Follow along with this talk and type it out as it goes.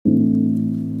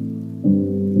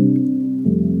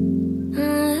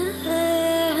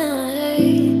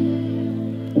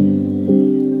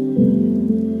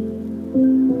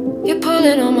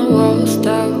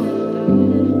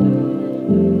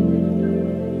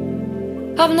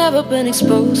I've never been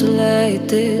exposed like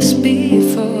this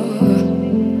before.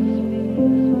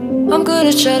 I'm good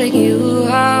at shutting you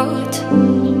out.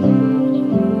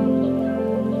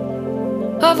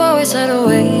 I've always had a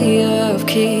way of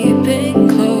keeping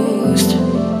closed.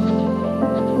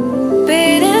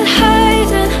 Beating,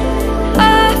 hiding,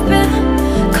 I've been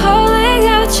calling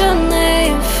out your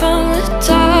name from the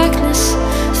darkness,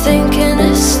 thinking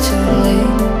it's too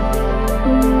late.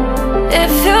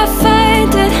 If you're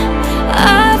finding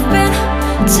I've been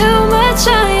too much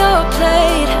on your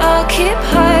plate, I'll keep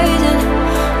hiding,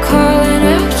 calling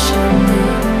out your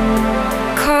name,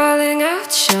 calling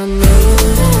out your name,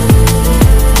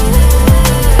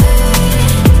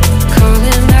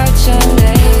 calling out your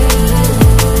name,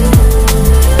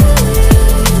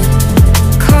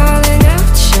 calling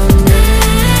out your name,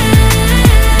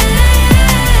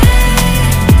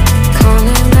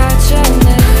 calling out your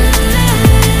name.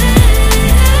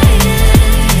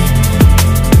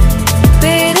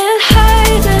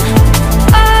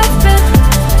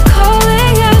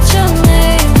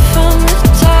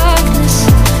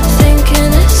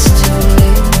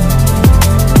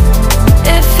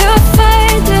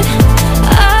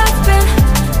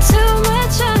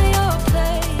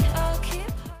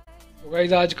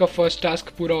 Guys आज का first task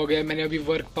पूरा हो गया। मैंने अभी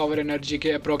work power energy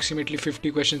के approximately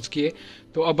 50 questions किए,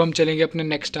 तो अब हम चलेंगे अपने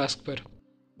नेक्स्ट टास्क पर।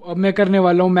 अब मैं करने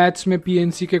वाला हूँ मैथ्स में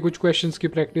पीएनसी के कुछ क्वेश्चंस की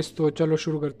प्रैक्टिस, तो चलो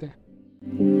शुरू करते हैं।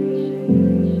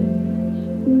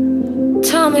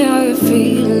 Tell me how you're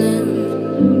feeling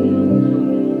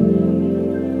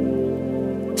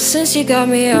since you got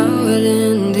me out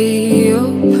in the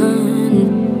open.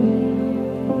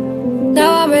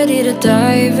 Now I'm ready to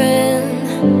dive in.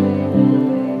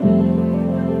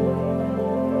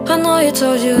 I know you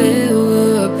told you it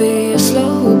would be a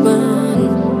slow burn.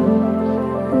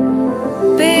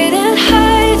 Beating,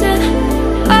 hiding,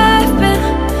 I've been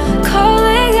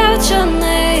calling out your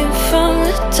name from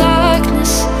the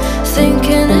darkness,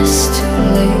 thinking it's too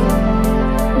late.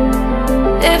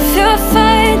 If you're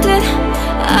finding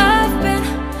I've been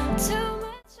too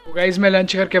much. तो guys मैं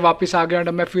lunch करके वापस आ गया और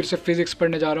अब मैं फिर से फिजिक्स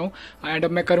पढ़ने जा रहा हूँ एंड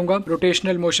अब मैं करूँगा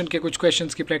रोटेशनल मोशन के कुछ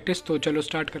क्वेश्चंस की प्रैक्टिस, तो चलो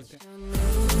स्टार्ट करते हैं।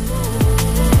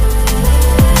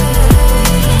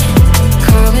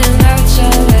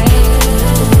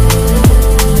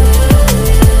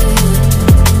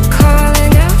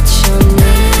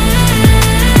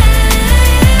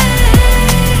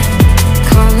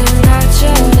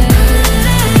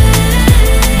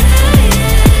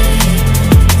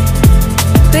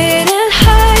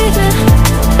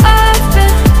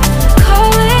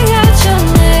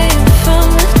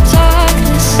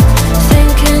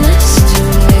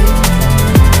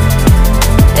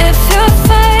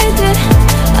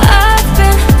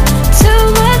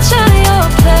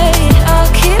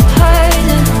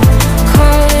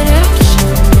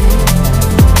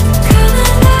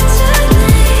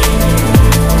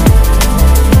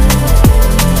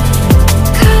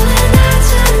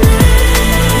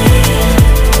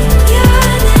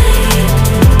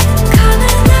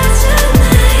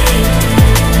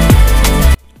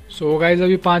 सो गाइस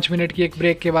अभी 5 मिनट की एक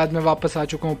ब्रेक के बाद मैं वापस आ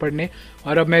चुका हूँ पढ़ने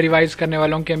और अब मैं रिवाइज करने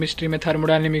वाला हूँ केमिस्ट्री में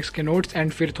थर्मोडायनेमिक्स के नोट्स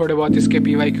एंड फिर थोड़े बहुत इसके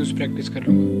पीवाईक्यूज प्रैक्टिस कर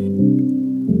लूँगा।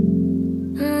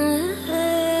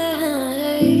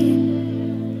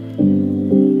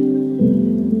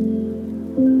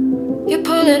 You're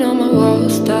pulling on my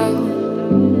walls down.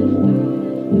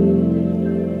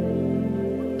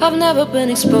 I've never been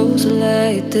exposed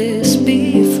like this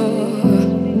before.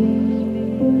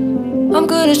 I'm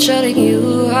good at shutting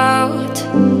you out.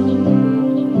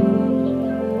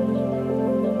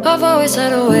 I've always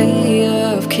had a way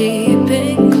of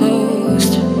keeping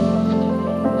closed.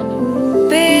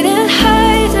 Beating,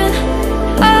 hiding,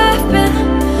 I've been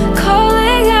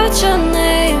calling out your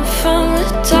name from the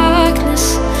darkness,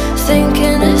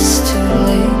 thinking it's too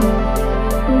late.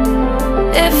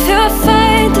 If you're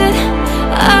finding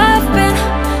I've been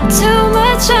too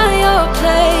much on your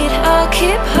plate, I'll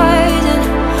keep hiding,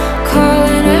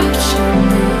 calling out your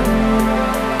name,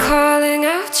 calling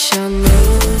out your name.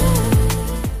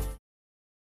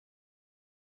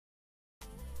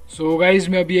 So guys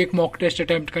मैं अभी एक mock test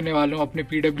attempt करने वाला हूँ अपने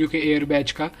PW के air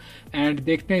batch का and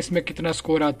देखते हैं इसमें कितना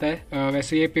स्कोर आता है।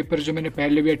 वैसे ये पेपर जो मैंने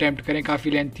पहले भी अटेम्प्ट करें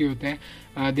काफ़ी लेंथी होते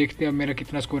हैं। देखते हैं अब मेरा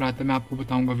कितना स्कोर आता है, मैं आपको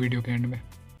बताऊंगा वीडियो के एंड में।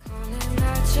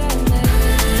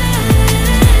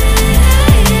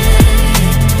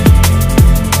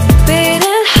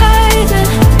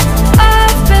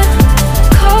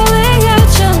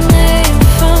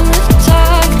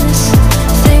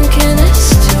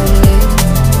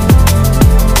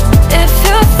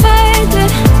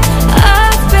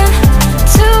 I've been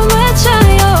too much on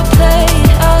your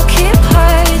plate, I'll keep hiding.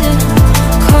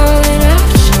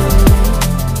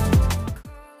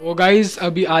 Guys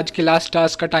अभी आज के लास्ट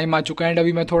टास्क का टाइम आ चुका है एंड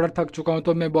अभी मैं थोड़ा थक चुका हूँ,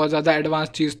 तो मैं बहुत ज़्यादा एडवांस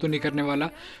चीज़ तो नहीं करने वाला,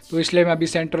 तो इसलिए मैं अभी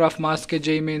सेंटर ऑफ मास के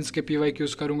जेईई मेंस के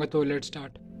PYQs करूँगा। तो let's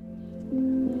start.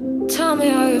 Tell me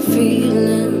how you're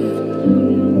feeling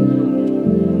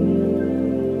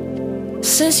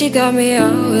since you got me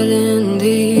out in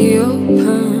the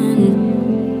open.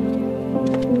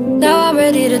 Now I'm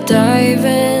ready to dive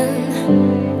in.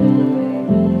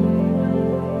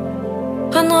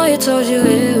 I know you told you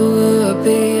it would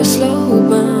be